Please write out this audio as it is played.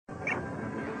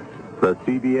The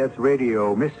CBS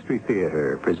Radio Mystery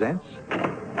Theater presents...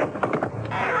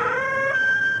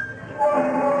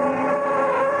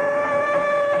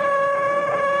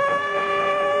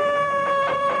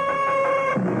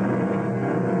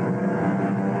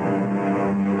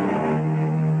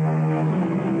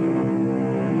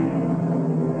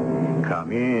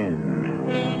 Come in.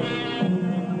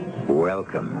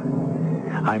 Welcome.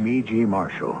 I'm E.G.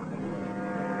 Marshall.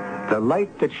 The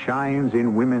light that shines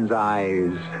in women's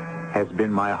eyes has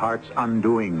been my heart's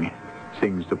undoing,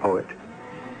 sings the poet.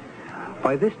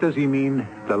 By this does he mean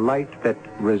the light that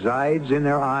resides in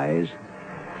their eyes,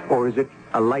 or is it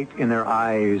a light in their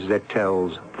eyes that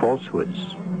tells falsehoods?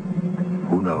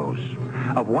 Who knows?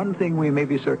 Of one thing we may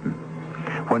be certain.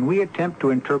 When we attempt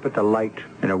to interpret the light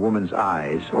in a woman's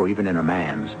eyes, or even in a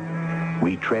man's,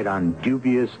 we tread on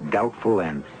dubious, doubtful,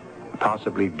 and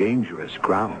possibly dangerous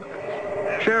ground.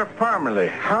 Sheriff Parmalee,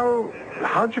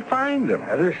 how'd you find him?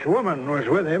 This woman was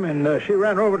with him, and she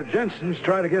ran over to Jensen's to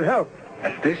try to get help.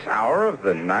 At this hour of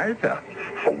the night? A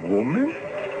woman?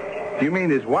 You mean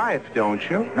his wife, don't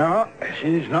you? No,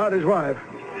 she's not his wife.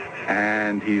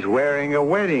 And he's wearing a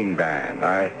wedding band.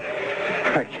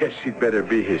 I guess she'd better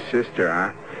be his sister,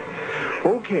 huh?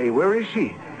 Okay, where is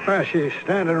she? Well, she's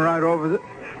standing right over the...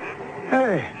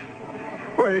 Hey,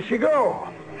 where did she go?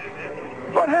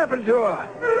 What happened to her?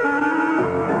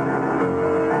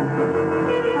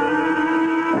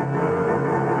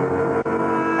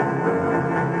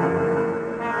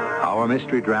 Our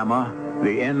mystery drama,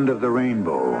 The End of the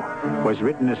Rainbow, was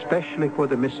written especially for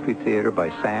the Mystery Theater by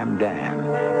Sam Dan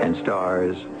and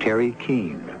stars Terry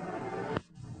Keane.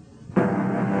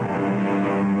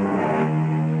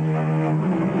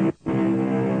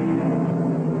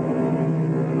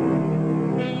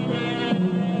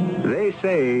 They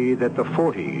say that the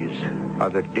 40s are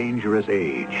the dangerous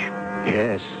age.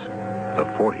 Yes, the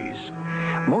 40s.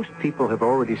 Most people have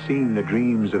already seen the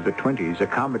dreams of the 20s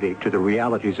accommodate to the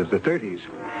realities of the 30s,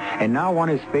 and now one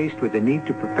is faced with the need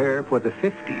to prepare for the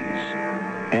 50s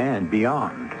and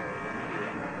beyond.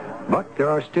 But there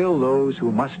are still those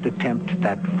who must attempt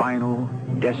that final,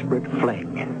 desperate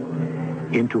fling.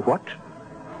 Into what?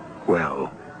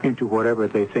 Well, into whatever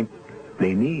they think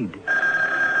they need.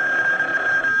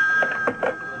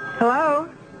 Hello?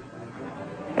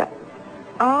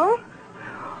 Oh?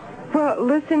 Well,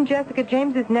 listen, Jessica,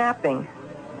 James is napping.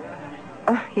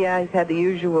 Yeah, he's had the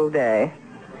usual day.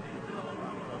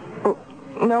 Oh,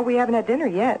 no, we haven't had dinner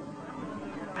yet.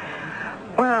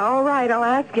 Well, all right, I'll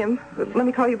ask him. Let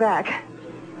me call you back.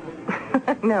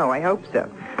 No, I hope so.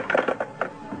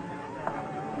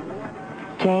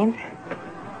 James?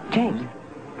 James?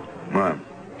 What?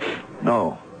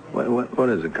 No. What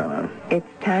is it, Connor? It's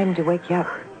time to wake you up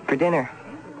for dinner.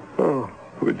 Oh,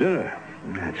 for dinner.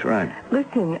 That's right.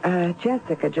 Listen,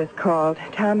 Jessica just called.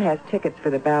 Tom has tickets for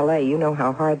the ballet. You know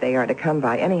how hard they are to come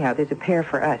by. Anyhow, there's a pair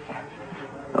for us.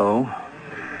 Oh?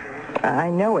 I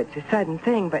know it's a sudden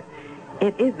thing, but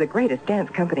it is the greatest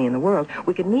dance company in the world.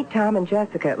 We could meet Tom and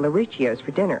Jessica at Lauricchio's for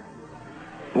dinner.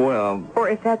 Well... Or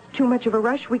if that's too much of a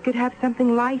rush, we could have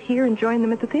something light here and join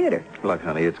them at the theater. Look,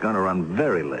 honey, it's going to run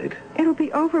very late. It'll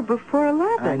be over before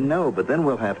 11. I know, but then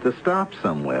we'll have to stop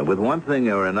somewhere. With one thing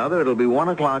or another, it'll be 1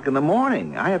 o'clock in the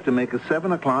morning. I have to make a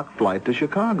 7 o'clock flight to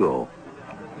Chicago.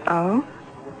 Oh?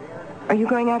 Are you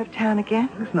going out of town again?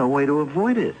 There's no way to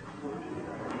avoid it.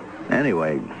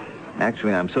 Anyway,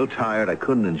 actually, I'm so tired I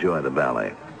couldn't enjoy the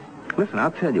ballet. Listen, I'll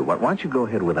tell you what. Why don't you go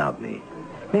ahead without me?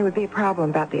 There would be a problem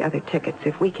about the other tickets.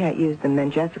 If we can't use them,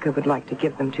 then Jessica would like to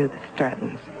give them to the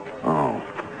Strattons. Oh.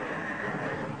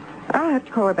 I'll have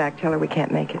to call her back, tell her we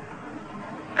can't make it.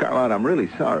 Carlotte, I'm really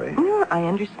sorry. No, I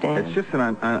understand. It's just that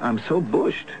I'm so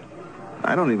bushed.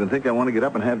 I don't even think I want to get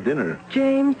up and have dinner.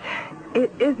 James,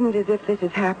 it isn't as if this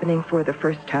is happening for the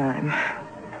first time.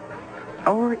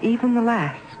 Or even the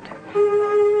last.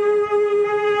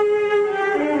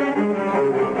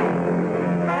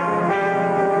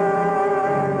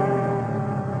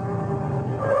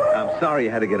 Sorry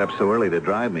you had to get up so early to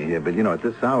drive me here, but, at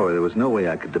this hour, there was no way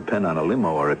I could depend on a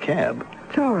limo or a cab.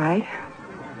 It's all right.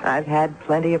 I've had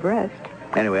plenty of rest.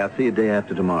 Anyway, I'll see you day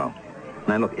after tomorrow.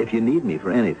 Now, look, if you need me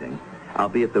for anything, I'll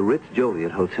be at the Ritz Joliet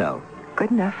Hotel.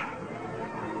 Good enough.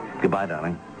 Goodbye,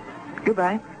 darling.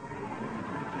 Goodbye.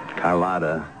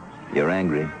 Carlotta, you're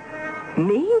angry.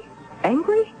 Me?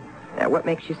 Angry? Now, what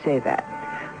makes you say that?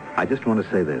 I just want to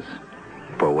say this.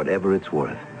 For whatever it's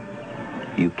worth,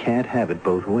 you can't have it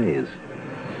both ways.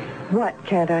 What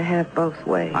can't I have both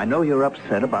ways? I know you're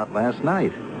upset about last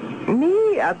night.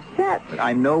 Me? Upset?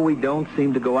 I know we don't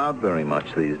seem to go out very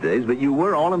much these days, but you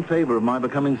were all in favor of my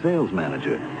becoming sales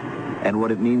manager. and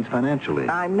what it means financially.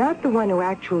 I'm not the one who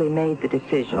actually made the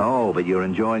decision. Oh, but you're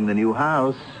enjoying the new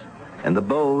house, and the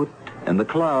boat, and the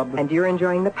club. And you're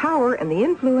enjoying the power, and the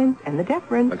influence, and the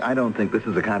deference. Look, I don't think this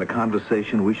is the kind of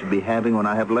conversation we should be having when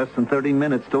I have less than 30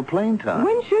 minutes till plane time.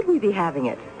 When should we be having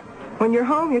it? When you're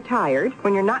home, you're tired.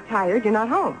 When you're not tired, you're not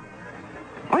home.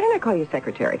 Why don't I call your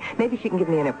secretary? Maybe she can give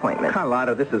me an appointment.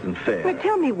 Carlotta, this isn't fair. Well,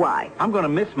 tell me why. I'm going to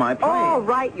miss my plane. All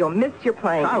right, you'll miss your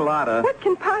plane. Carlotta. What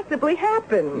can possibly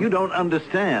happen? You don't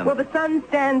understand. Well, the sun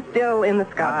stands still in the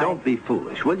sky. Now, don't be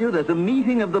foolish, will you? There's a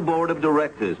meeting of the board of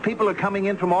directors. People are coming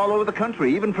in from all over the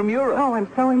country, even from Europe. Oh, I'm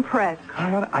so impressed.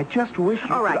 Carlotta, I just wish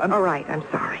you All right, could... all right, I'm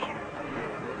sorry.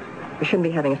 We shouldn't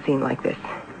be having a scene like this.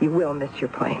 You will miss your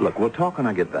plane. Look, we'll talk when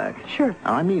I get back. Sure.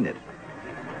 Now, I mean it.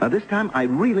 Now, this time, I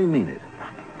really mean it.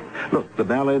 Look, the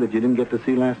ballet that you didn't get to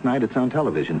see last night, it's on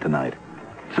television tonight.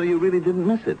 So you really didn't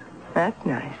miss it. That's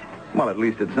nice. Well, at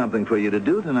least it's something for you to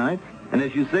do tonight. And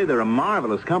as you say, they're a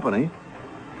marvelous company.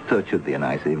 So it should be a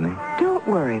nice evening. Don't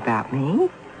worry about me.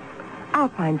 I'll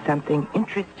find something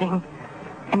interesting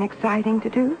and exciting to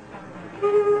do.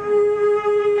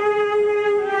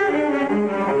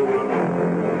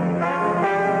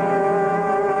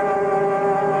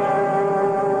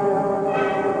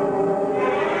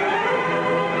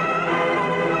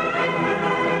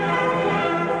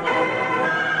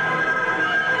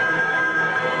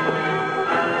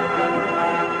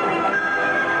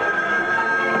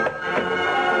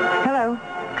 Hello.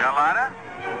 Carlotta?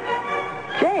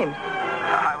 James.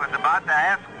 I was about to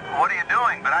ask, what are you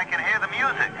doing? But I can hear the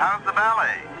music. How's the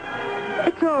ballet?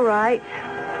 It's all right.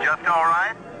 Just all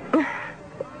right?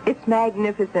 It's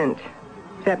magnificent.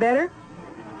 Is that better?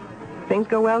 Things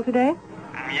go well today?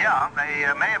 Yeah, they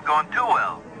may have gone too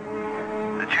well.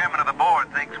 The chairman of the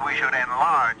board thinks we should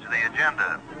enlarge the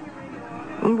agenda.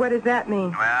 And what does that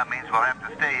mean? Well, it means we'll have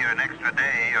to stay here an extra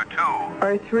day or two.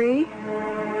 Or 3?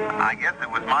 I guess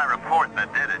it was my report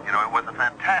that did it. You know, it was a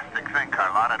fantastic thing,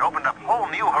 Carlotta. It opened up whole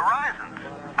new horizons.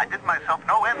 I did myself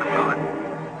no end of good.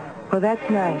 Well, that's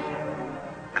nice.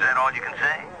 Is that all you can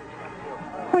say?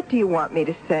 What do you want me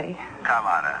to say?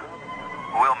 Carlotta,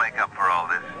 we'll make up for all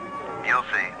this. You'll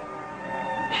see.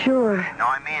 Sure. No,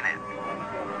 I mean it.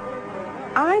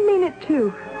 I mean it,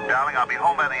 too. Darling, I'll be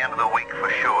home by the end of the week for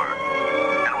sure.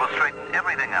 And we'll straighten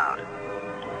everything out.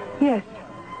 Yes.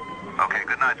 Okay,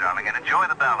 good night, darling, and enjoy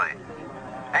the ballet.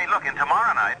 Hey, look, and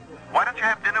tomorrow night, why don't you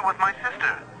have dinner with my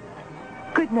sister?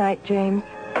 Good night, James.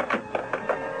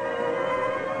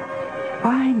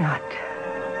 Why not?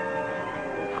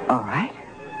 All right.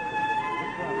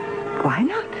 Why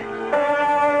not?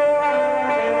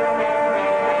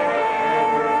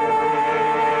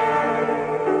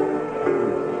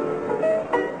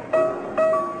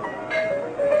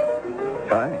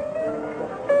 Hi.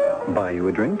 Buy you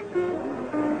a drink?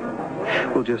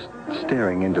 Well, just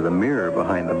staring into the mirror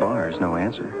behind the bar is no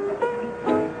answer.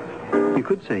 You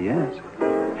could say yes.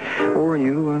 Or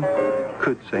you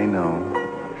could say no.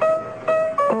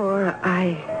 Or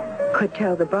I could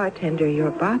tell the bartender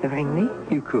you're bothering me.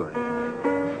 You could.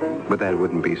 But that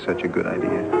wouldn't be such a good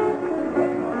idea.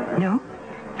 No?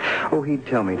 Oh, he'd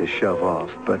tell me to shove off,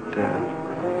 but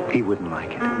he wouldn't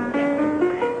like it.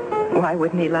 Why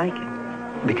wouldn't he like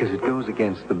it? Because it goes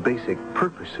against the basic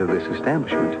purpose of this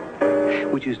establishment,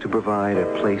 which is to provide a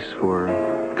place for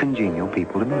congenial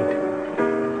people to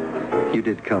meet. You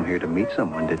did come here to meet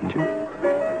someone, didn't you?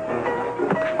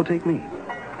 Well, take me.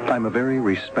 I'm a very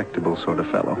respectable sort of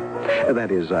fellow.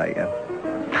 That is,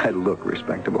 I look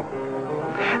respectable.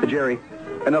 Jerry,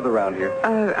 another round here.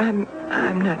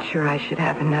 I'm not sure I should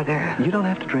have another. You don't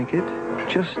have to drink it.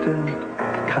 Just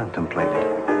contemplate it.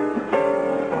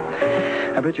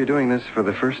 I bet you're doing this for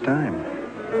the first time.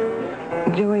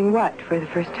 Doing what for the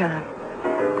first time?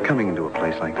 Coming into a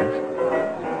place like this.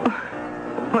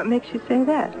 What makes you say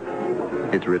that?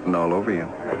 It's written all over you.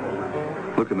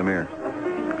 Look in the mirror.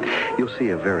 You'll see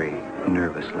a very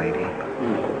nervous lady.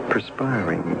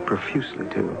 Perspiring profusely,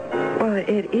 too. Well,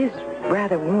 it is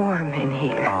rather warm in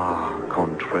here. Ah,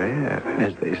 contraire,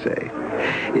 as they say.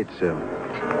 It's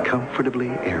comfortably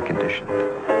air-conditioned.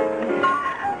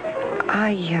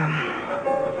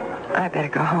 I better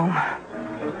go home.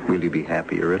 Will you be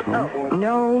happier at home? Oh,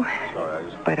 no,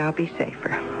 but I'll be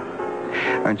safer.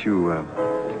 Aren't you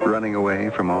running away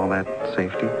from all that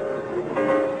safety?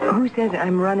 Who says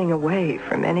I'm running away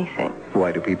from anything?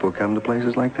 Why do people come to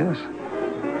places like this?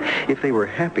 If they were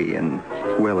happy and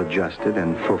well-adjusted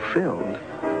and fulfilled,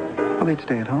 well, they'd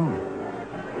stay at home.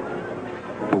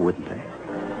 Or wouldn't they?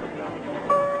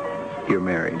 You're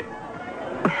married.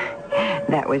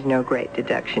 That was no great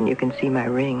deduction. You can see my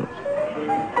rings.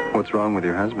 What's wrong with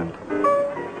your husband?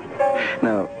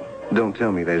 Now, Don't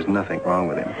tell me there's nothing wrong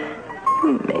with him.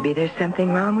 Maybe there's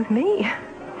something wrong with me.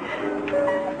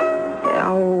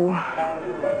 Oh,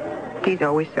 he's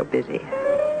always so busy.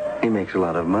 He makes a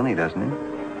lot of money, doesn't he?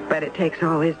 But it takes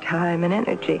all his time and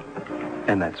energy.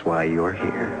 And that's why you're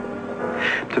here.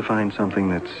 To find something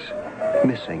that's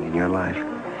missing in your life.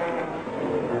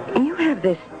 You have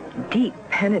this deep,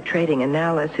 penetrating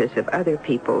analysis of other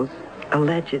people's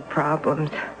alleged problems.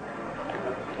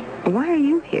 Why are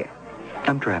you here?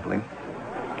 I'm traveling.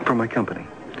 For my company.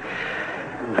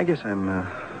 I guess I'm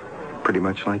pretty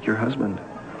much like your husband.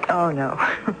 Oh, no.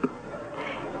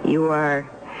 You are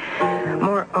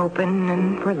more open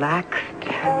and relaxed.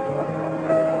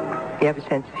 You have a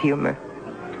sense of humor.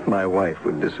 My wife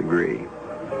would disagree.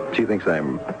 She thinks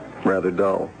I'm rather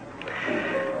dull.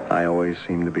 I always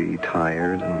seem to be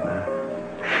tired and...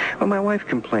 Well, my wife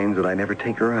complains that I never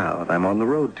take her out. I'm on the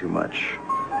road too much.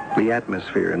 The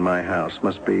atmosphere in my house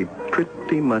must be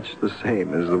pretty much the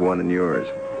same as the one in yours.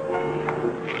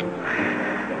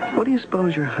 What do you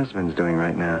suppose your husband's doing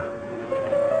right now?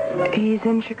 He's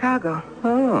in Chicago.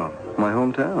 Oh, my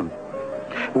hometown.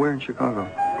 Where in Chicago?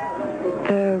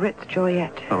 The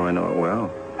Ritz-Joliet. Oh, I know it well.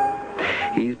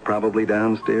 He's probably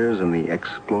downstairs in the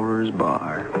Explorer's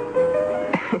Bar.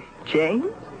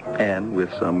 James? And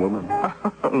with some woman.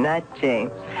 Oh, not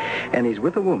James. And he's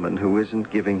with a woman who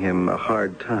isn't giving him a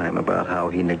hard time about how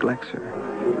he neglects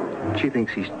her. She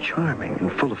thinks he's charming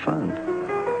and full of fun.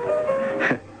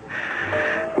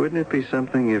 Wouldn't it be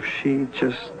something if she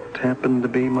just happened to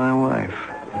be my wife?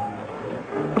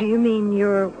 Do you mean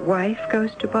your wife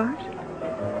goes to bars?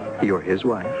 You're his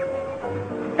wife.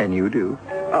 And you do.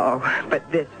 Oh, but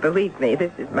believe me,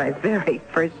 this is my very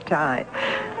first time.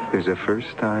 There's a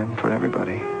first time for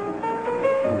everybody.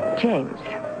 James,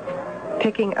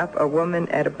 picking up a woman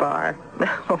at a bar.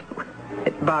 Oh,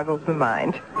 it boggles the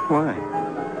mind. Why?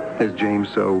 Is James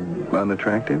so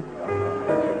unattractive?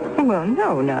 Well,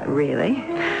 no, not really.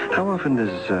 How often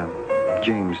does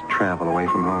James travel away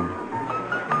from home?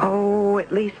 Oh,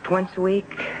 at least once a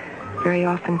week. Very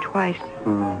often twice.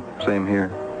 Same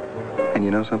here. And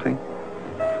you know something?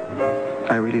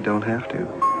 I really don't have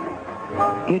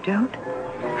to. You don't?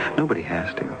 Nobody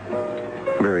has to.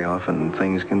 Very often,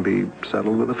 things can be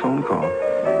settled with a phone call.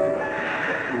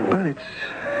 But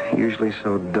it's usually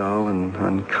so dull and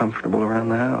uncomfortable around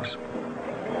the house.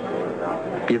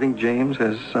 Do you think James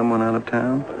has someone out of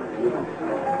town?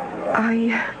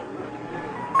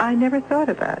 I never thought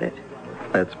about it.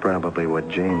 That's probably what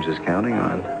James is counting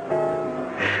on.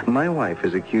 My wife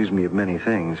has accused me of many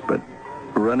things, but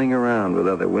running around with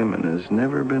other women has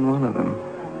never been one of them.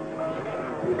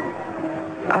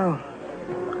 Oh.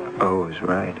 Oh is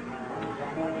right.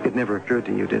 It never occurred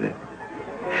to you, did it?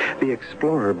 The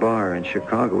Explorer Bar in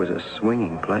Chicago is a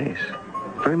swinging place.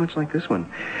 Very much like this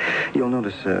one. You'll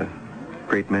notice a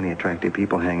great many attractive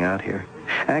people hang out here.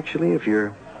 Actually, if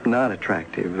you're not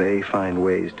attractive, they find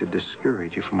ways to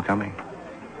discourage you from coming.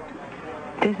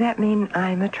 Does that mean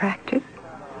I'm attractive?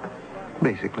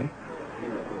 Basically.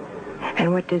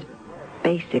 And what does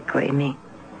basically mean?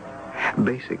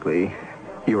 Basically,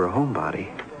 you're a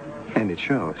homebody. And it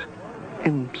shows.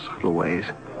 In subtle ways.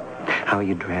 How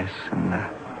you dress and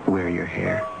wear your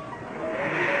hair.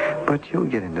 But you'll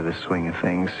get into the swing of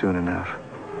things soon enough.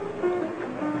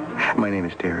 My name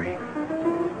is Terry.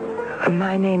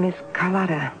 My name is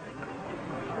Carlotta.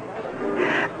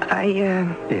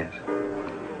 Yes.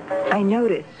 I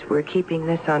notice we're keeping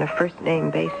this on a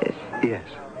first-name basis. Yes.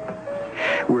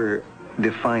 We're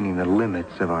defining the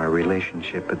limits of our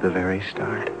relationship at the very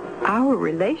start. Our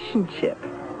relationship?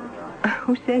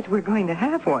 Who says we're going to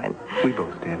have one? We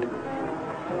both did.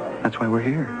 That's why we're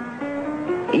here.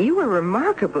 You are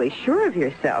remarkably sure of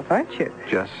yourself, aren't you?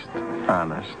 Just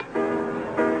honest.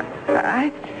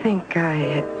 I think I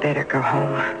had better go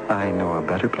home. I know a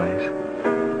better place.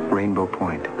 Rainbow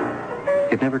Point.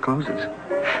 It never closes.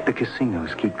 The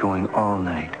casinos keep going all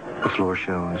night. The floor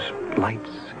shows, lights,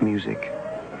 music,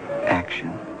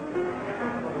 action.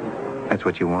 That's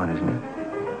what you want, isn't it?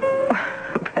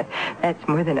 But that's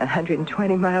more than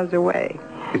 120 miles away.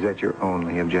 Is that your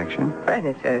only objection? And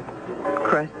it's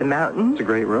across the mountains. It's a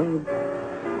great road.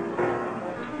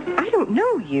 I don't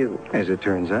know you. As it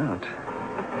turns out.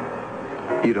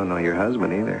 You don't know your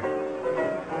husband either.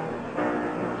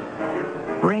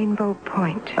 Rainbow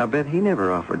Point. I'll bet he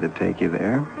never offered to take you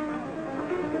there.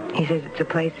 He says it's a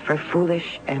place for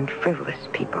foolish and frivolous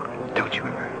people. Don't you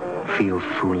ever feel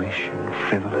foolish and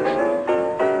frivolous?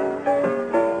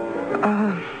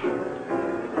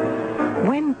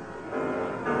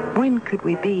 When could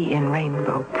we be in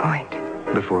Rainbow Point?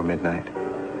 Before midnight.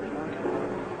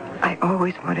 I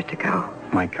always wanted to go.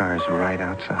 My car's right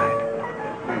outside.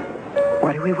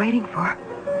 What are we waiting for?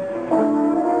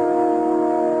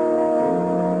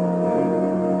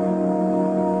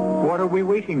 What are we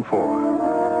waiting for?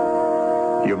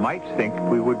 You might think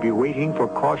we would be waiting for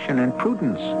caution and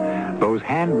prudence, those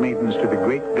handmaidens to the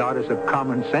great goddess of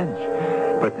common sense.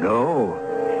 But no.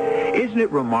 Isn't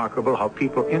it remarkable how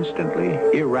people instantly,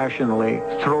 irrationally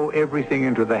throw everything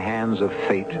into the hands of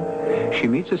fate? She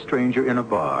meets a stranger in a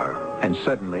bar, and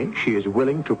suddenly she is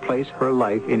willing to place her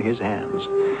life in his hands.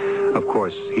 Of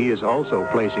course, he is also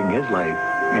placing his life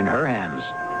in her hands.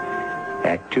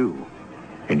 Act 2,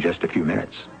 in just a few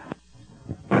minutes.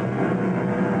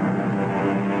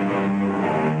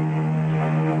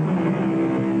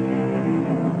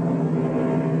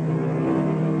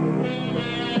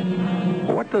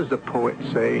 What does the poet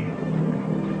say?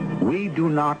 We do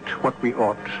not what we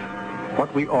ought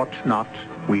not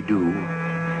we do,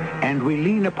 and we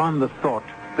lean upon the thought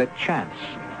that chance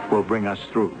will bring us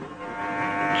through.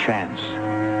 Chance.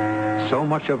 So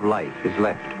much of life is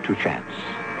left to chance.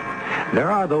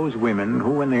 There are those women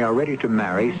who, when they are ready to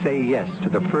marry, say yes to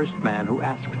the first man who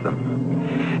asks them.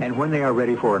 And when they are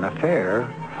ready for an affair,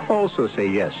 also say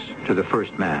yes to the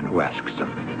first man who asks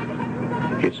them.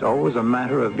 It's always a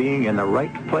matter of being in the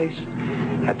right place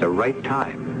at the right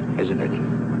time, isn't it?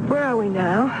 Where are we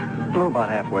now? Oh, about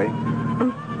halfway.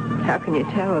 How can you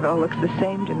tell? It all looks the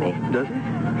same to me. Does it?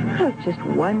 Oh, it's just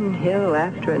one hill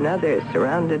after another,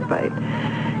 surrounded by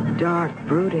dark,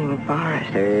 brooding forest.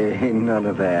 Hey, none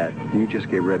of that. You just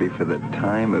get ready for the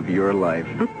time of your life.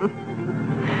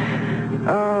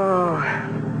 Oh,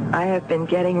 I have been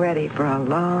getting ready for a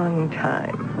long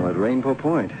time. Well, at Rainbow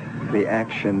Point, the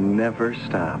action never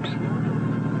stops.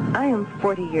 I am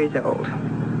 40 years old.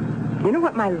 You know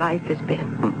what my life has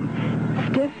been?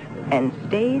 Stiff and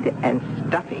staid and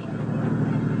stuffy.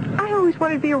 I always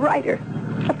wanted to be a writer,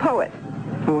 a poet.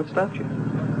 Well, what stopped you?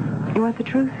 You want the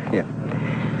truth? Yeah.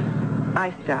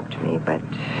 I stopped me, but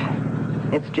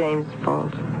it's James'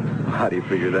 fault. How do you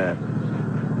figure that?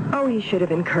 Oh, he should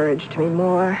have encouraged me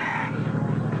more.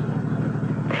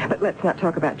 But let's not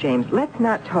talk about James. Let's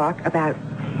not talk about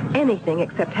anything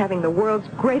except having the world's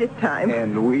greatest time.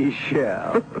 And we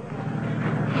shall.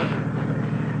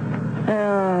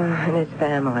 Oh, and his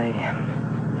family.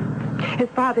 His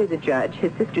father's a judge.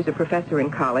 His sister's a professor in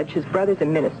college. His brother's a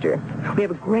minister. We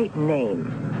have a great name,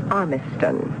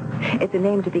 Armiston. It's a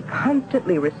name to be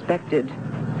constantly respected,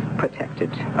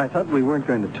 protected. I thought we weren't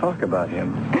going to talk about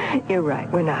him. You're right,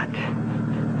 we're not.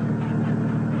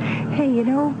 Hey, you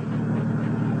know,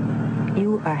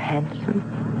 you are handsome.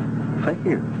 Thank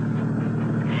you.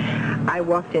 I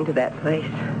walked into that place.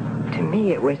 To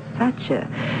me, it was such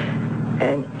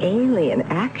an alien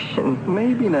action.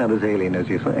 Maybe not as alien as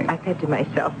you think. I said to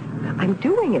myself, I'm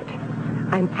doing it.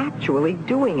 I'm actually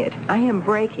doing it. I am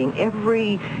breaking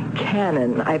every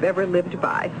canon I've ever lived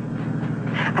by.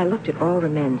 I looked at all the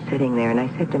men sitting there, and I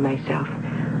said to myself,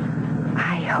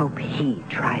 I hope he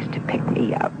tries to pick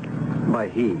me up. By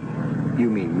he, you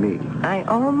mean me. I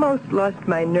almost lost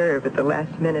my nerve at the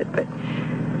last minute, but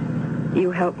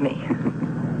you helped me.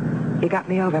 You got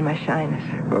me over my shyness.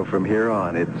 Well, from here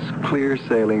on, it's clear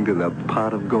sailing to the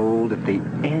pot of gold at the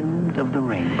end of the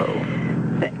rainbow.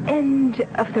 The end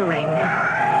of the rainbow.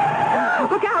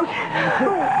 Look out!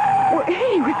 Oh,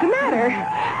 hey, what's the matter?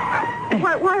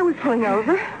 Why are we pulling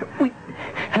over? We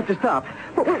have to stop.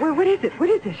 What is it? What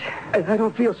is it? I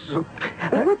don't feel so...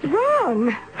 What's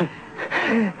wrong?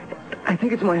 I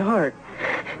think it's my heart.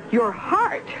 Your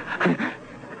heart?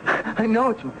 I know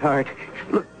it's my heart.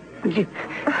 Look,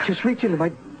 just reach into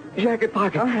my jacket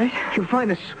pocket. All right. You'll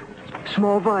find a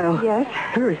small vial. Yes?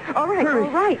 Hurry. All right,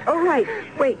 Hurry. all right.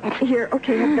 Wait, here.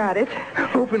 Okay, I've got it.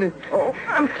 Open it. Oh,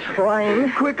 I'm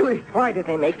trying. Quickly. Why do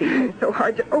they make these things so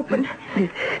hard to open?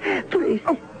 Please.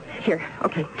 Oh, here.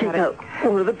 Okay, Take got it. out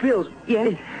one of the pills.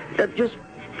 Yes? Just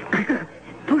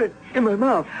put it in my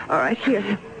mouth. All right,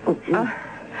 here. All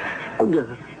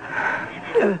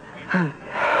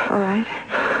right.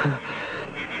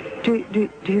 Do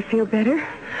you feel better?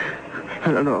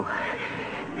 I don't know.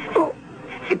 Oh,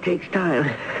 it takes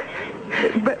time.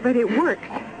 But it works.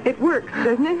 It works,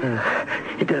 doesn't it?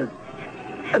 It does.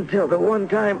 Until the one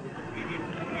time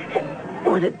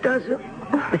when it doesn't.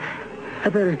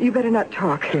 You better not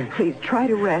talk. Please, try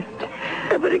to rest.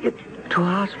 I better get to a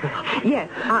hospital. Yes,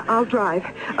 I'll drive.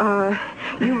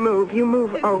 You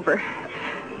move over.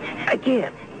 I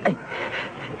can't.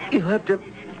 You'll have to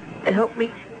help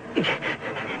me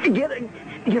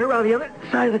get around the other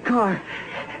side of the car.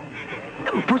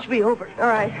 Push me over. All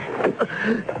right.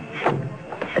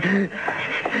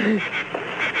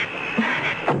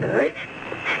 All right.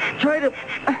 Try to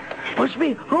push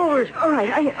me over. All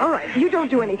right. You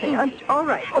don't do anything. All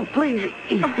right. Oh, please,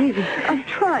 easy. I'm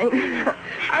trying.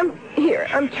 I'm here.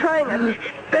 I'm trying as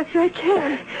best I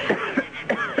can.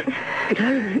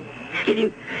 Can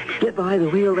you get behind the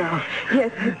wheel now?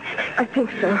 Yes, I think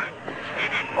so.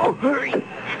 Oh, hurry.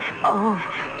 Oh,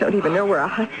 Don't even know where a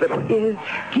hospital is.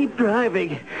 keep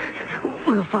driving.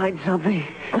 We'll find something.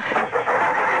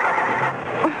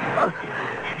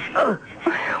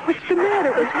 What's the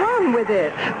matter? What's wrong with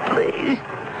it? Please,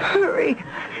 hurry.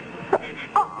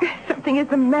 Something is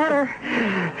the matter.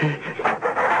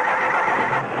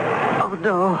 Oh,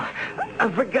 no.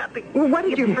 I forgot the... What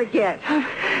did you forget?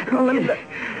 Well, let me look.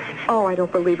 Oh, I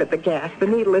don't believe it. The gas. The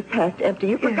needle is past empty.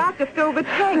 You forgot to fill the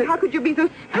tank. How could you be so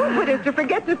stupid as to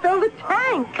forget to fill the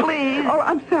tank? Please. Oh,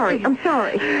 I'm sorry.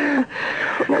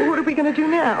 Well, what are we going to do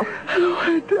now? I don't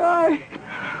want to die.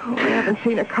 Oh, I haven't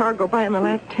seen a car go by in the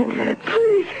last 10 minutes.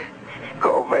 Please,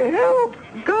 go for help.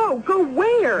 Go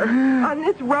where? On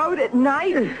this road at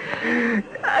night?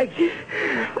 I can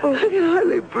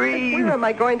hardly breathe. Where am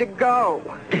I going to go?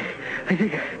 I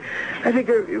think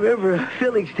I remember a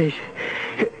filling station.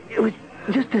 It was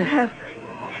just a half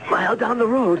mile down the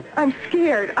road. I'm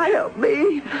scared. Help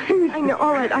me. I know.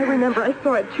 All right, I remember. I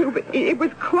saw it too, but it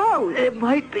was closed. It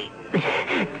might be.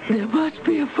 There must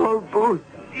be a phone booth.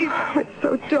 Oh, it's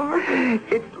so dark.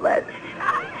 It's less.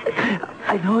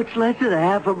 I know it's less than a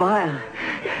half a mile.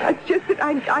 It's just that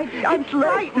I'm It's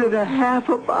less than a half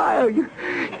a mile. You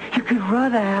can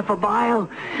run a half a mile.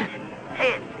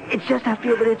 It's just a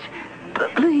few minutes.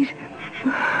 Please,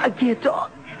 I can't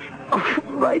talk. Oh,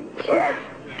 my chest.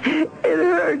 It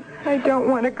hurts. I don't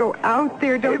want to go out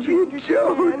there. Don't you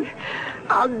understand?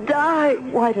 I'll die.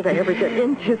 Why did I ever get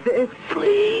into this?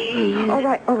 Please. All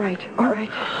right. Oh,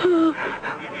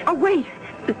 wait.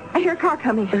 I hear a car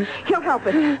coming. He'll help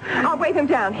us. I'll wave him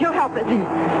down. He'll help us.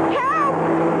 Help!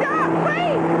 Stop!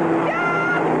 Please!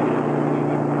 Stop!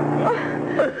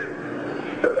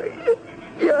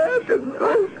 You have to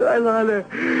go, Carlotta.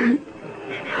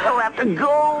 You'll have to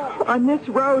go. On this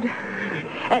road.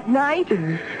 At night?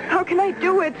 How can I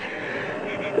do it?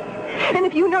 And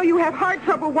if you know you have heart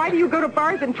trouble, why do you go to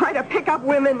bars and try to pick up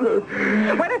women?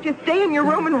 Why don't you stay in your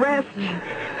room and rest?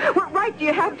 What right do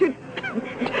you have to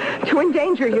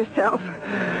endanger yourself?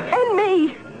 And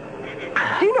me?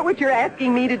 Do you know what you're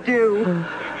asking me to do?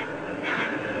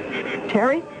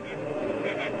 Terry?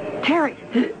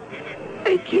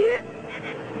 I can't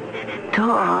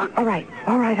talk. All right,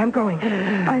 I'm going.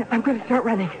 I'm going to start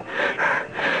running.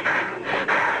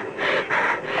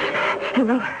 And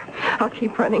I'll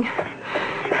keep running.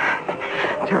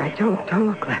 It's all right, don't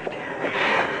look left.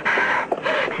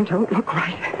 And don't look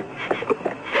right.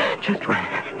 Just run.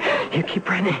 You keep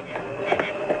running.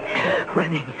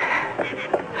 Running.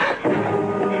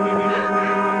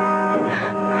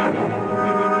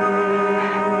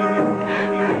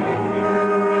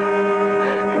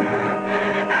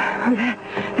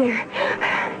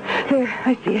 There,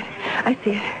 I see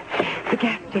it. The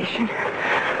gas station.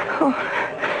 Oh,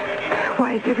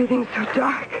 why is everything so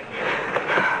dark?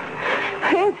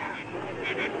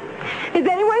 Is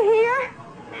anyone here?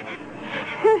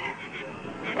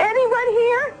 Anyone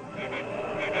here?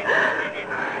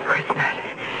 Of course not.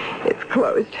 It's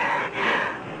closed.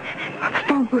 The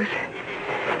phone booth.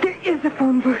 There is a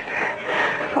phone booth.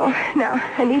 Oh, now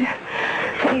I need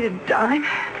a dime.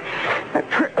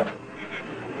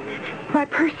 My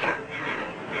purse.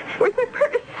 Where's my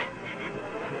purse?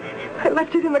 I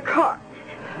left it in the car.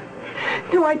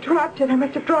 No, I dropped it. I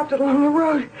must have dropped it along the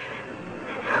road.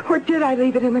 Or did I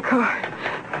leave it in the car?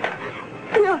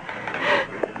 No.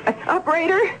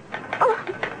 Operator? Oh.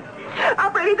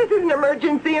 Operator, this is an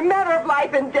emergency, a matter of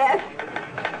life and death.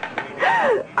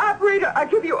 Operator, I'll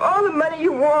give you all the money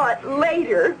you want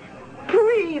later.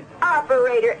 Please,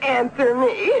 operator, answer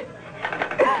me.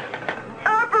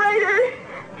 Operator!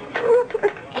 I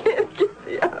can't get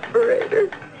the operator.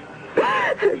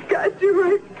 I've got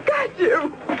to.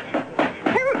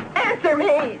 Answer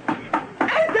me!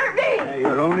 Answer me! Hey,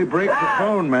 you'll only break the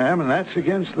phone, ma'am, and that's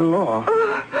against the law.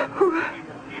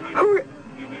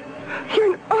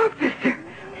 You're an officer.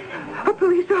 A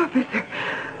police officer.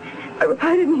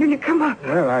 I didn't hear you come up.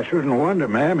 Well, I shouldn't wonder,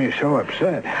 ma'am. You're so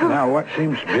upset. Now, what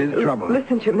seems to be the trouble?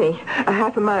 Listen to me. A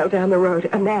half a mile down the road,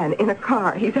 a man in a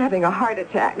car. He's having a heart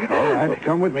attack. All right,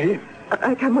 come with me.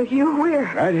 I come with you? Where?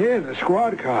 Right here, the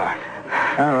squad car.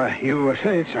 Now, you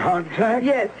say it's a heart attack?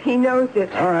 Yes, he knows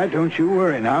it. All right, don't you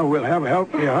worry now. We'll have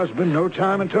help for your husband no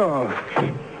time at all.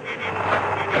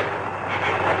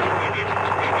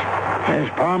 There's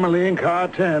Parmalee in car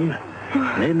 10.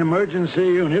 Need an emergency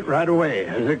unit right away.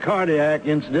 There's a cardiac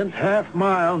incident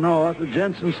half-mile north of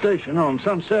Jensen Station on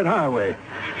Sunset Highway.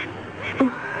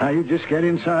 Now, you just get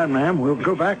inside, ma'am. We'll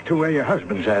go back to where your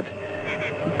husband's at.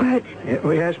 But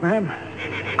Yes, ma'am?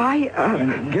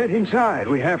 Get inside.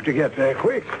 We have to get there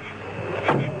quick.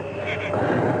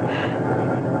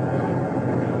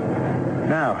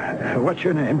 Now, what's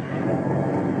your name?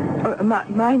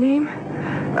 my name?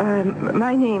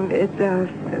 My name is,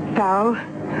 Farrell.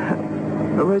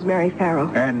 Rosemary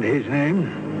Farrell. And his name?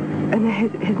 And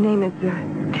his name is,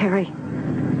 Terry.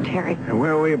 Terry. And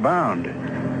where are we bound?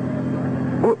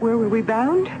 Where were we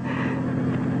bound?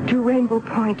 To Rainbow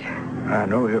Point. I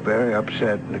know you're very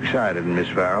upset and excited, Miss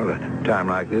Farrell, at a time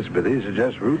like this, but these are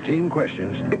just routine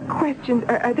questions. Questions?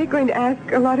 Are they going to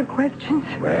ask a lot of questions?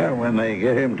 Well, when they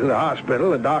get him to the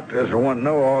hospital, the doctors will want to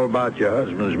know all about your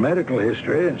husband's medical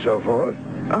history and so forth.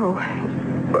 Oh,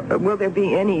 will there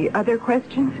be any other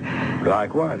questions?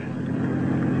 Like what?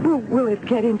 Will it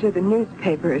get into the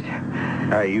newspapers?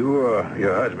 Are you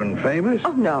your husband famous?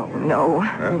 Oh, no.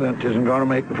 Well, that isn't going to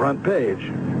make the front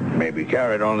page. Maybe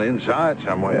carried on the inside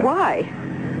somewhere. Why?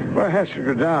 Well, it has to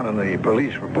go down in the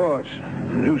police reports.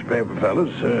 The newspaper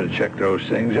fellas check those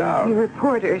things out. The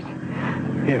reporters.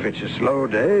 If it's a slow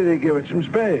day, they give it some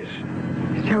space.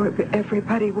 So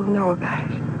everybody will know about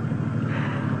it.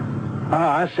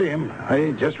 Ah, I see him.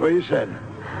 Hey, just where you said.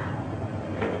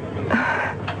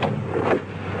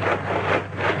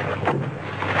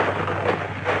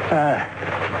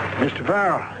 Mr.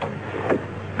 Farrell.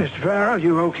 Mr. Farrell,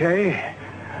 you okay?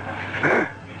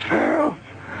 Farrell?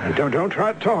 Don't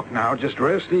try to talk now. Just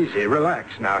rest easy.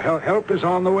 Relax now. Help is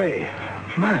on the way.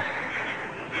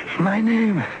 My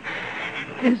name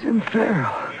isn't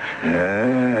Farrell.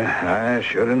 I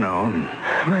should have known.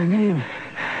 My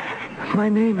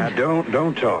name Now,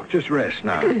 don't talk. Just rest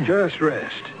now. Just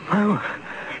rest.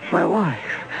 My wife.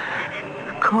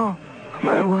 Call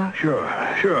my wife. Sure.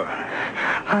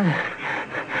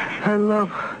 I love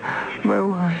my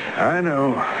wife. I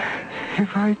know.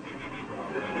 If I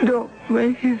don't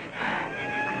make it,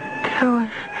 tell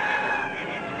her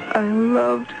I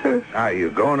loved her. You're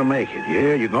going to make it,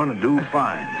 yeah? You're going to do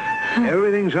fine.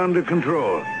 Everything's under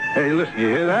control. Hey, listen, you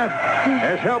hear that?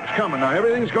 There's help's coming now.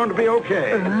 Everything's going to be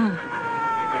okay.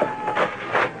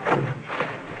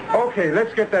 Okay,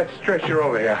 let's get that stretcher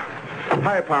over here.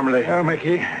 Hi, Parmalee. Well,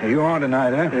 Mickey, you on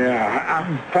tonight, huh?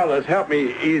 Yeah, fellas, help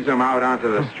me ease him out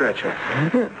onto the stretcher.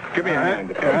 Give me a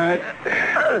hand. All right.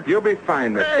 You'll be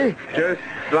fine, mister. Just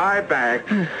lie back.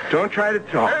 Don't try to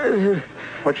talk.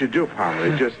 What you do,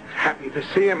 Parmalee? Just happy to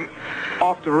see him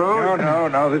off the road?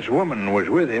 No. This woman was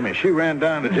with him, and she ran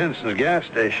down to Jensen's gas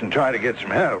station to try to get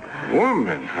some help.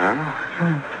 Woman,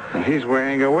 huh? And he's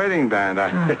wearing a wedding band.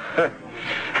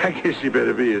 I guess you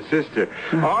better be his sister.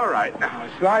 All right, now,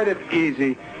 slide it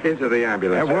easy into the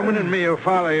ambulance. That woman and me will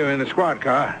follow you in the squad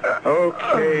car.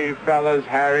 Okay, fellas,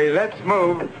 Harry, let's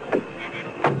move.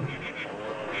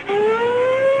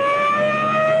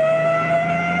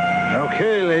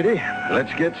 Okay, lady,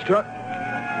 let's get started.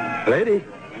 Lady?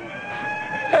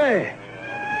 Hey!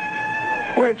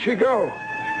 Where'd she go?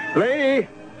 Lady?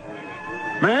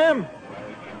 Ma'am?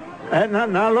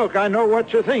 Now, look, I know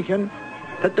what you're thinking.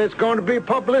 That there's going to be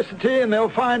publicity and they'll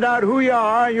find out who you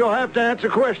are and you'll have to answer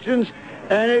questions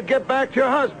and it'll get back to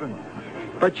your husband.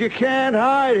 But you can't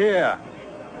hide here.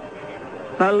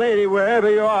 Now, lady, wherever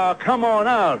you are, come on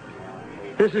out.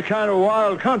 This is kind of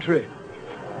wild country.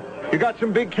 You got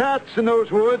some big cats in those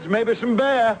woods, maybe some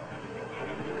bear.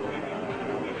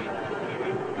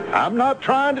 I'm not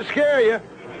trying to scare you,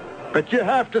 but you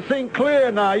have to think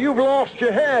clear now. You've lost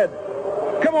your head.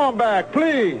 Come on back,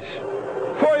 please.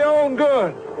 For your own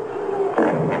good.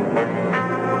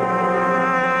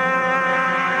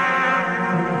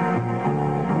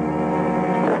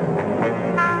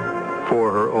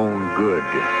 For her own good.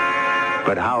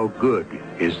 But how good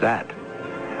is that?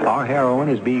 Our heroine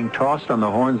is being tossed on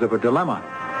the horns of a dilemma.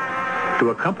 To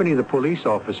accompany the police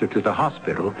officer to the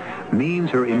hospital means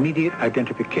her immediate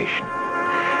identification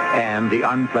and the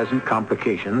unpleasant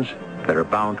complications that are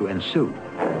bound to ensue.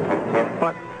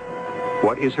 But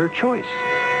what is her choice?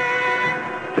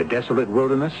 The desolate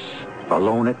wilderness,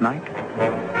 alone at night?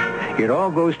 It all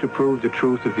goes to prove the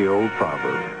truth of the old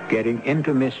proverb. Getting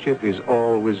into mischief is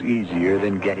always easier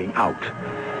than getting out.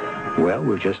 Well,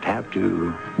 we'll just have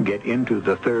to get into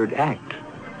the third act.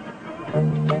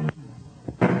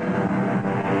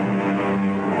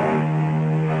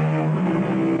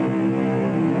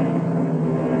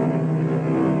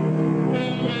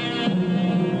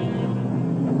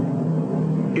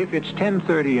 If it's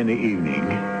 10:30 in the evening,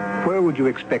 where would you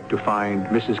expect to find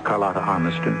Mrs. Carlotta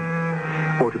Armiston?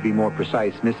 or to be more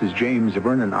precise, Mrs. James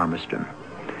Vernon Armiston,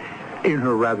 in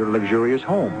her rather luxurious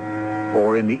home,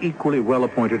 or in the equally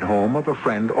well-appointed home of a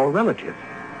friend or relative.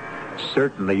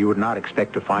 Certainly you would not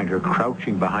expect to find her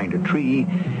crouching behind a tree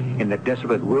in the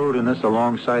desolate wilderness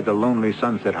alongside the lonely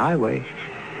Sunset Highway,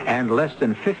 and less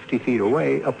than 50 feet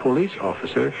away, a police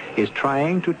officer is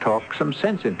trying to talk some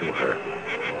sense into her.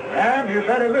 Ma'am, you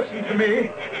better listen to me.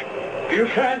 You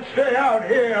can't stay out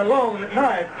here alone at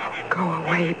night. Go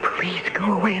away, please.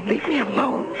 Go away and leave me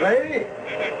alone. Lady,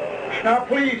 now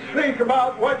please think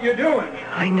about what you're doing.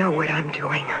 I know what I'm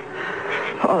doing.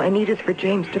 All I need is for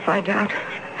James to find out.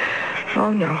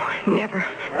 Oh, no, never.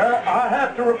 I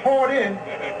have to report in.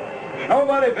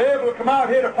 Nobody'll be able to come out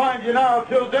here to find you now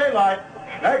till daylight.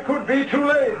 That could be too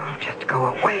late. Oh, just go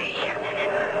away.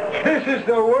 This is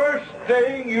the worst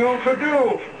thing you could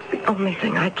do. It's the only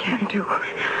thing I can do.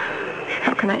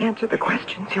 How can I answer the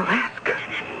questions you'll ask?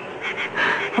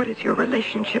 What is your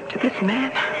relationship to this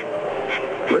man?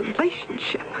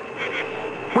 Relationship?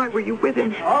 Why were you with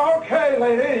him? Okay,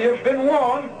 lady, you've been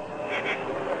warned.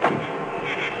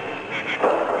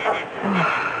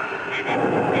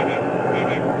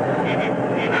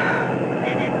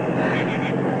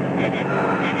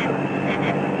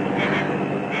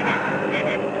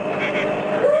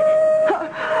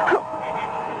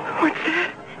 What's that?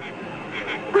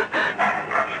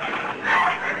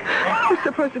 I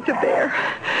suppose it's a bear.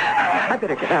 I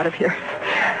better get out of here.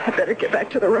 I better get back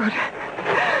to the road.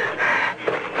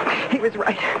 He was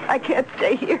right. I can't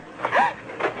stay here.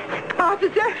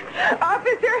 Officer!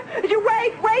 Officer! You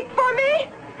wait for me!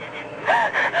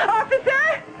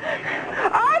 Officer!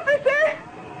 Officer!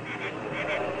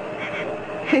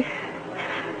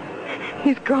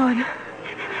 He's gone.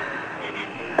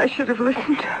 I should have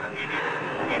listened.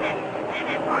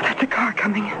 Oh, that's a car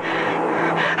coming.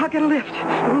 I'll get a lift.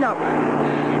 No. I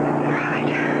better hide.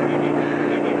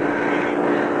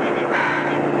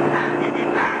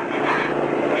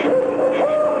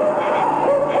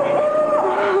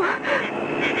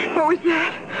 What was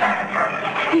that?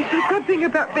 He said something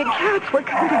about big cats. What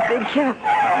kind of big cats?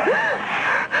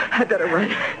 I better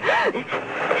run.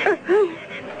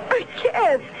 I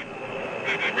can't.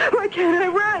 Why can't I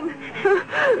run?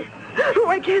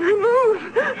 Why can't I move?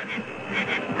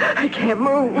 I can't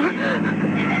move.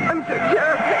 I'm so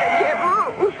terrified I can't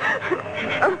move.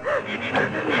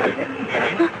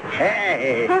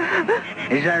 Hey,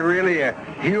 is that really a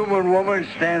human woman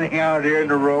standing out here in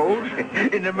the road?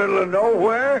 In the middle of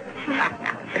nowhere?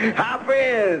 Hop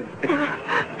in.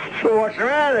 What's the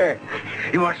matter?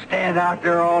 You want to stand out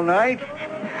there all night?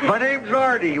 My name's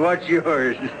Artie. What's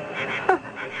yours?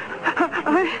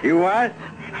 You what?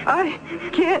 I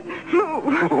can't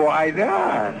move. Why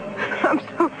not? I'm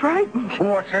so frightened.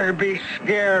 What's there to be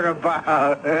scared about,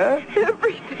 huh?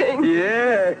 Everything.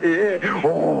 Yeah.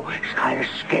 Oh, it's kind of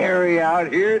scary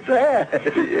out here at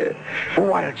that. Yeah.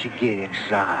 Well, why don't you get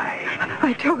inside?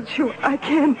 I told you I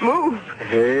can't move.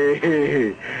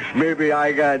 Hey, maybe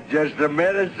I got just the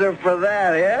medicine for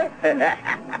that, yeah?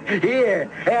 Here,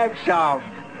 have some.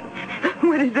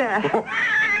 What is that?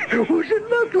 What's it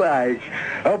look like?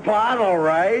 A bottle,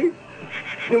 right?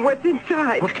 What's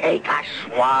inside? Well, take a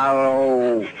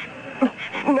swallow.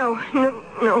 No.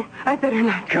 I better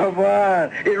not. Come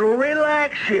on. It'll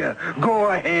relax you.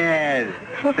 Go ahead.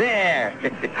 There.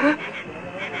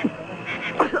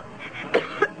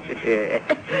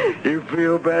 You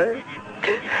feel better?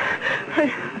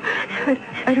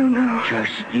 I don't know.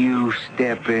 Just you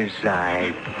step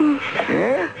inside.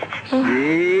 Yeah?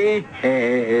 See?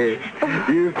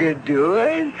 You can do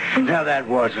it. Now, that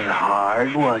wasn't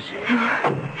hard, was it?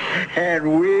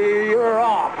 And we're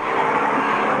off.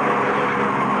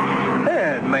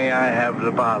 And may I have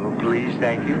the bottle, please?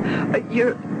 Thank you.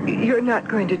 You're not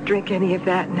going to drink any of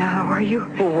that now, are you?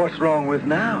 Well, what's wrong with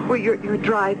now? Well, you're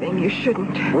driving. You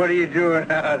shouldn't. What are you doing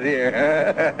out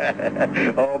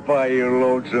here? All by your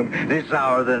lonesome this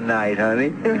hour of the night,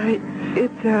 honey?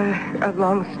 It's a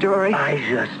long story. I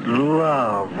just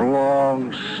love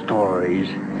long stories.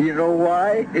 You know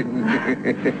why?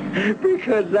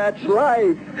 Because that's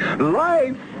life.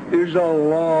 Life is a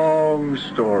long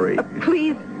story.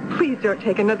 Please don't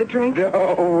take another drink.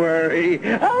 Don't worry.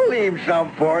 I'll leave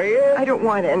some for you. I don't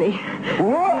want any.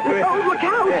 What? Oh, look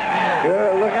out.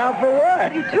 Look out for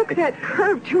what? You took that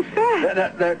curve too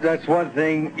fast. That's one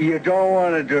thing you don't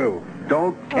want to do.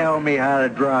 Don't tell me how to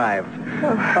drive.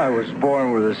 I was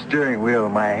born with a steering wheel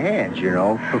in my hands, you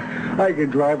know. I can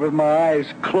drive with my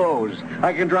eyes closed.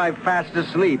 I can drive fast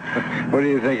asleep. What do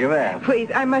you think of that? Please,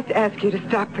 I must ask you to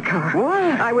stop the car.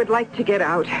 What? I would like to get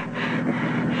out.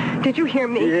 Did you hear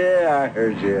me? Yeah, I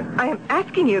heard you. I am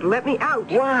asking you to let me out.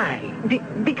 Why?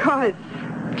 Because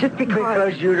Just because...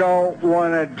 Because you don't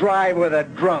want to drive with a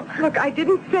drunk. Look, I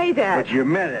didn't say that. But you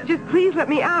meant it. Just please let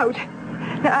me out.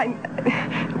 Now,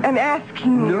 I'm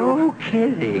asking you. No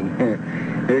kidding.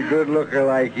 A good looker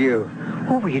like you.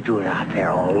 What were you doing out there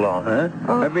all alone, huh?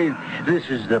 Oh. I mean, this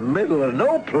is the middle of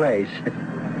no place.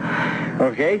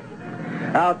 Okay?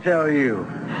 I'll tell you.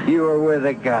 You were with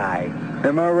a guy.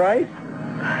 Am I right?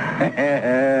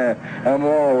 I'm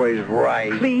always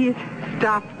right. Please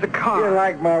stop the car. You're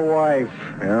like my wife.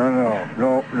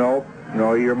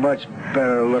 No, you're much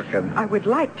better looking. I would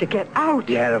like to get out.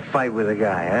 You had a fight with a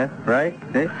guy, huh? Right?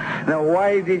 Eh? Now,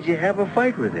 why did you have a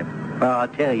fight with him? Well, I'll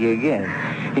tell you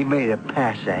again. He made a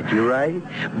pass at you, right?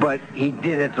 But he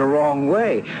did it the wrong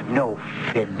way. No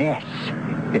finesse.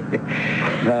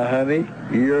 Now, honey,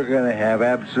 you're going to have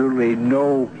absolutely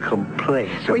no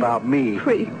complaints about me.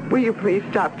 Please, will you please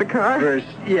stop the car? First,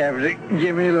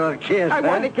 give me a little kiss, I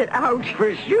want to get out.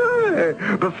 For sure.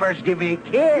 But first, give me a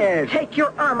kiss. Take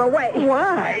your arm away.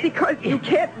 Why? Because you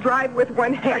can't drive with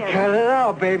one hand. Cut it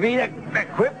out, baby.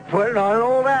 Quit putting on an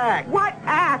old act. What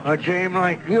act? A dame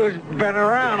like you's been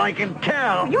around, I can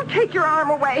tell. You take your arm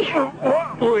away.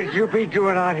 What would you be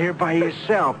doing out here by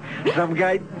yourself? Some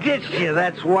guy ditched you,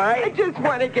 that's why. I just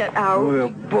want to get out. We'll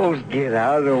both get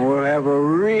out and we'll have a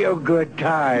real good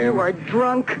time. You are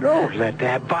drunk. Don't let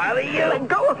that bother you. Let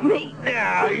go of me.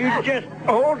 Now, you just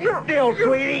hold still,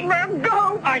 sweetie. Let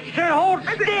go. I said hold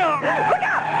still. Look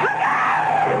out! Look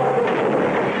out!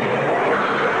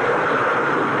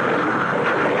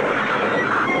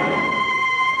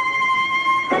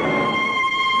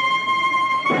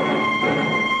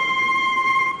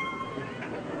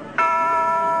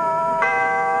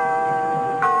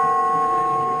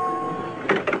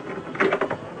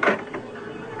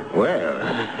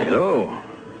 Well, hello.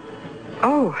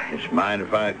 Oh, Just mind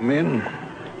if I come in?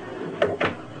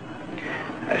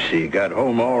 I see you got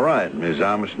home all right, Miss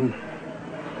Armstrong.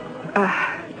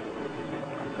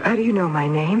 how do you know my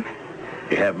name?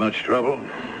 You have much trouble?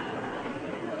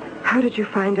 How did you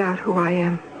find out who I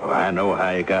am? Well, I know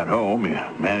how you got home. You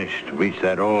managed to reach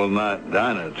that all-night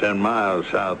diner 10 miles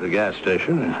south of the gas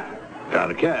station and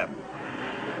got a cab.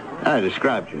 I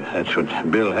described you. That's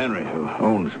what Bill Henry, who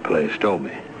owns the place, told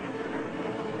me.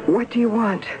 What do you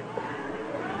want?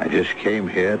 I just came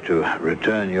here to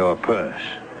return your purse.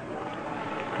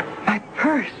 My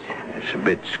purse. It's a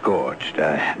bit scorched.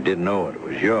 I didn't know it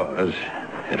was yours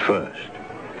at first.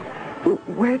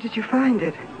 Where did you find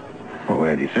it? Well,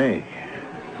 where do you think?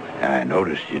 I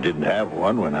noticed you didn't have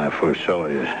one when I first saw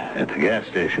you at the gas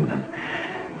station, and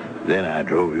then I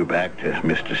drove you back to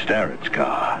Mr. Starrett's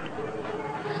car.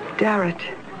 Starrett.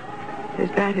 Is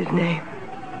that his name?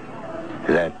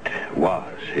 That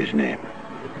was his name.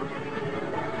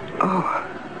 Oh,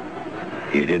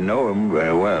 You didn't know him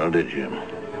very well, did you?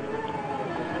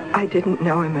 I didn't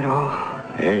know him at all.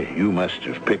 Hey, you must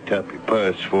have picked up your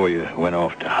purse before you went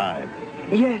off to hide.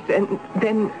 Yes, and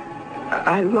then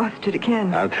I lost it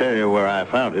again. I'll tell you where I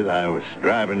found it. I was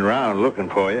driving around looking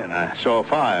for you, and I saw a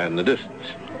fire in the distance.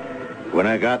 When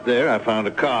I got there, I found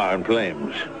a car in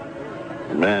flames.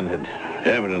 The man had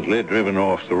evidently driven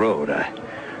off the road. I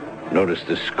noticed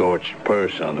the scorched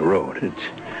purse on the road.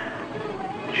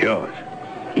 It's yours.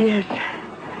 Yes.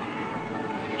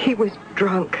 He was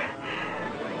drunk.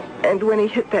 And when he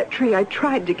hit that tree, I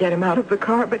tried to get him out of the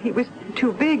car, but he was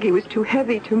too big. He was too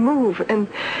heavy to move. And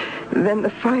then the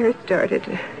fire started.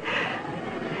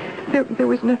 There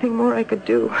was nothing more I could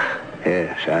do.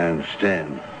 Yes, I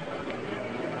understand.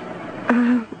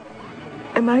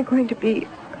 Am I going to be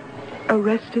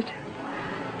arrested?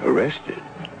 Arrested?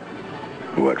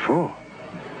 What for?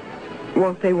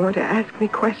 Won't they want to ask me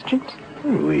questions?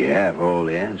 We have all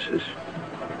the answers.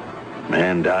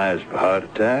 Man dies of a heart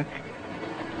attack.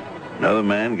 Another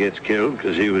man gets killed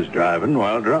because he was driving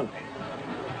while drunk.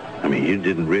 I mean, you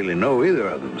didn't really know either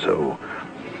of them, so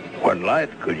what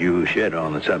light could you shed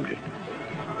on the subject?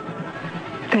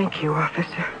 Thank you,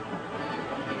 officer.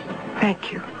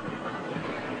 Thank you.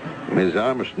 Miss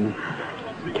Armstrong,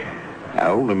 I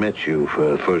only met you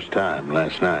for the first time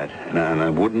last night, and I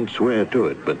wouldn't swear to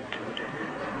it, but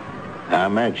I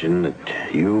imagine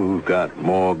that you've got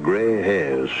more gray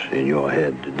hairs in your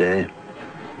head today.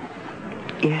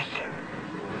 Yes.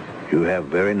 You have a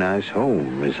very nice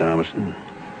home, Miss Armstrong.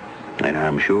 And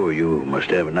I'm sure you must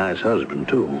have a nice husband,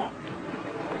 too.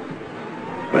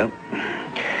 Well,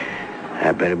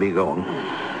 I better be going.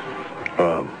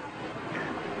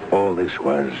 All this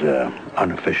was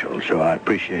unofficial, so I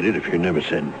appreciate it if you never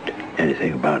said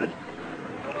anything about it.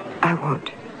 I won't.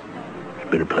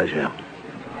 It's been a pleasure.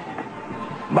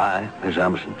 Bye, Miss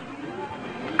Armstrong.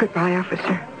 Goodbye,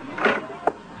 officer.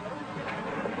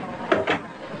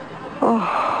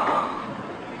 Oh.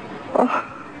 Oh.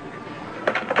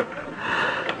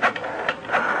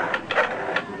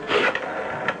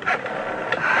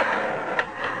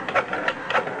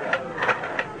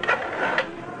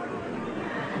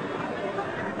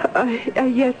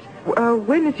 Yes.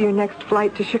 When is your next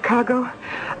flight to Chicago?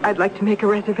 I'd like to make a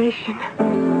reservation.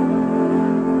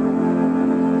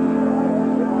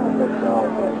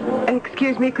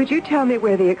 Excuse me, could you tell me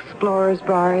where the Explorer's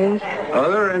Bar is?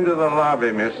 Other end of the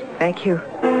lobby, miss. Thank you.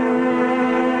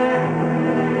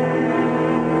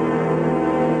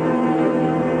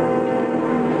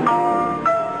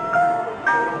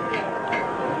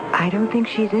 I don't think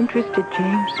she's interested,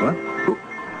 James. What?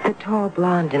 The tall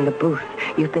blonde in the booth.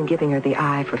 You've been giving her the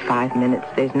eye for 5 minutes.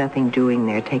 There's nothing doing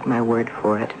there. Take my word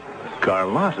for it.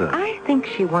 Carlotta. I think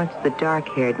she wants the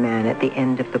dark-haired man at the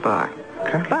end of the bar.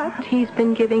 Carlotta. But he's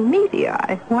been giving me the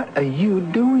eye. What are you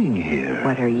doing here?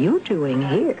 What are you doing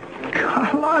here?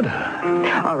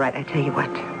 Carlotta. All right, I tell you what.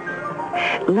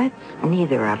 Let's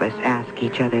neither of us ask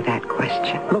each other that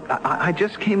question. Look, I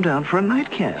just came down for a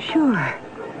nightcap. Sure.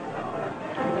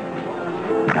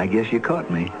 I guess you caught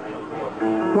me.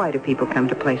 Why do people come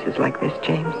to places like this,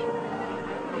 James?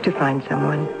 To find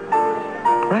someone.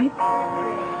 Right?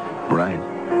 Right.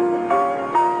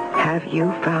 Have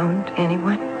you found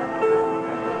anyone?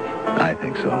 I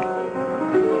think so.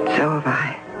 So have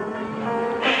I.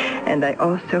 And I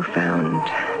also found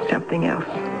something else.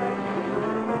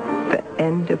 The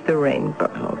end of the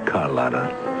rainbow. Oh, Carlotta,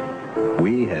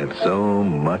 we have so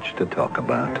much to talk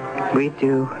about. We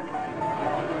do.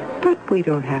 But we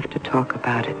don't have to talk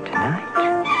about it tonight.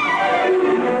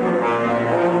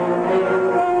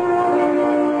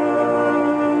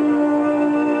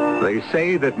 They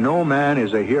say that no man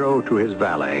is a hero to his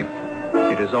valet.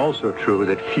 It is also true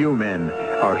that few men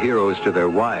are heroes to their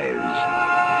wives.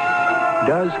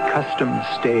 Does custom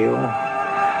stale?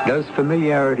 Does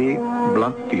familiarity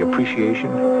blunt the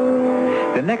appreciation?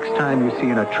 The next time you see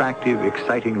an attractive,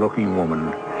 exciting-looking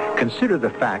woman, consider the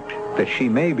fact that she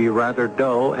may be rather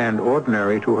dull and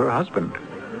ordinary to her husband.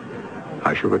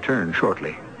 I shall return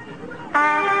shortly.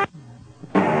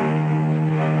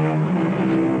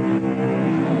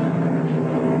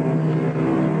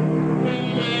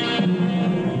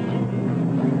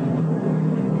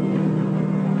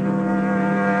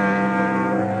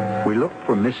 We look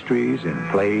for mysteries in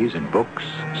plays and books,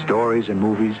 stories and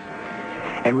movies,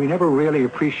 and we never really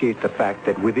appreciate the fact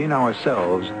that within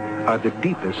ourselves are the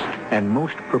deepest and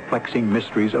most perplexing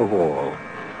mysteries of all.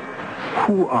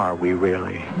 Who are we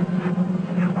really?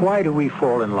 Why do we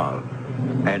fall in love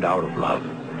and out of love?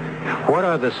 What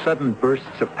are the sudden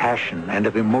bursts of passion and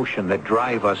of emotion that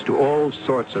drive us to all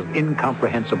sorts of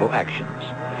incomprehensible actions?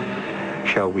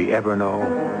 Shall we ever know?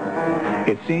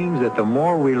 It seems that the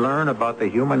more we learn about the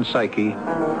human psyche,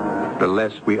 the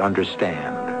less we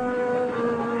understand.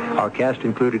 Our cast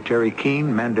included Terry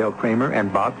Keane, Mandel Kramer,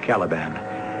 and Bob Caliban.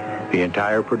 The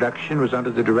entire production was under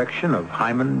the direction of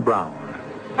Hyman Brown.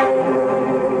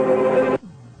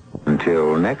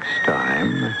 Until next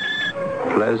time,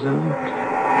 pleasant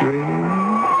dreams.